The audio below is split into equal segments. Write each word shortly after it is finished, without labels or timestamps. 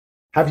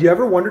Have you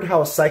ever wondered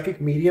how a psychic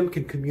medium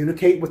can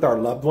communicate with our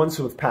loved ones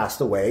who have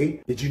passed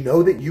away? Did you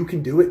know that you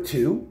can do it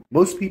too?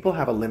 Most people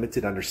have a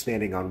limited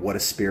understanding on what a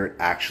spirit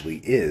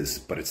actually is,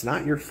 but it's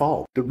not your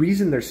fault. The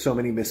reason there's so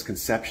many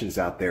misconceptions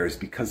out there is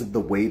because of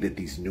the way that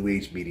these New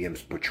Age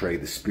mediums portray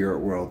the spirit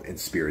world and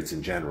spirits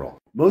in general.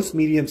 Most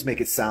mediums make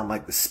it sound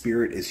like the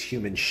spirit is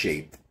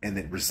human-shaped and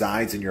it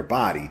resides in your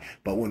body,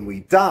 but when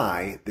we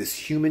die, this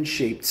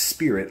human-shaped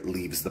spirit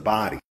leaves the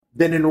body.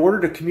 Then in order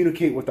to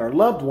communicate with our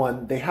loved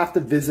one, they have to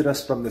visit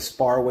us from this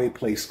faraway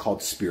place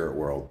called spirit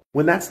world.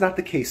 When that's not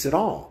the case at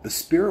all. The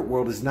spirit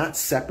world is not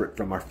separate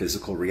from our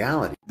physical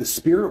reality. The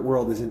spirit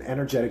world is an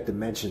energetic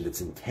dimension that's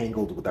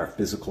entangled with our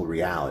physical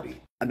reality.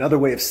 Another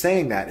way of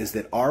saying that is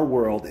that our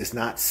world is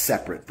not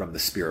separate from the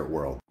spirit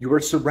world. You are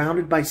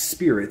surrounded by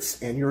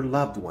spirits and your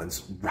loved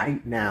ones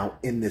right now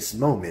in this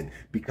moment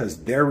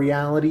because their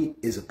reality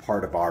is a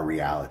part of our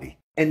reality.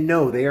 And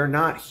no, they are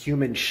not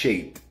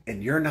human-shaped,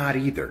 and you're not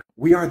either.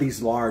 We are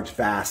these large,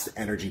 vast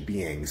energy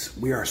beings.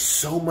 We are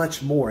so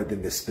much more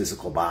than this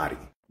physical body.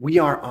 We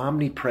are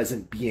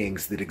omnipresent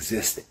beings that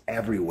exist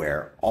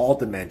everywhere, all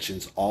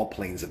dimensions, all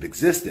planes of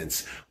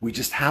existence. We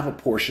just have a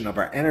portion of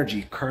our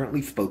energy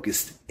currently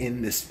focused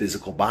in this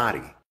physical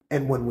body.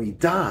 And when we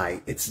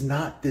die, it's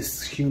not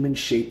this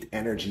human-shaped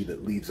energy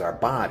that leaves our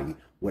body.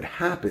 What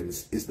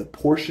happens is the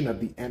portion of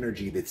the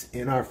energy that's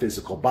in our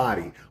physical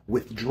body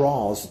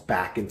withdraws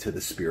back into the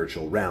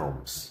spiritual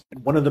realms.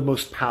 One of the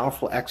most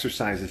powerful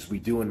exercises we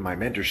do in my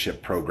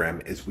mentorship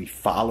program is we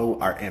follow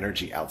our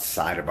energy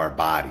outside of our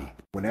body.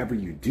 Whenever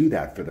you do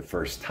that for the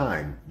first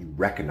time, you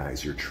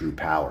recognize your true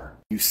power.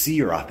 You see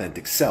your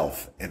authentic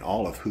self and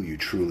all of who you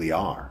truly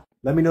are.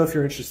 Let me know if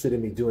you're interested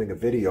in me doing a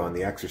video on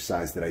the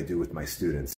exercise that I do with my students.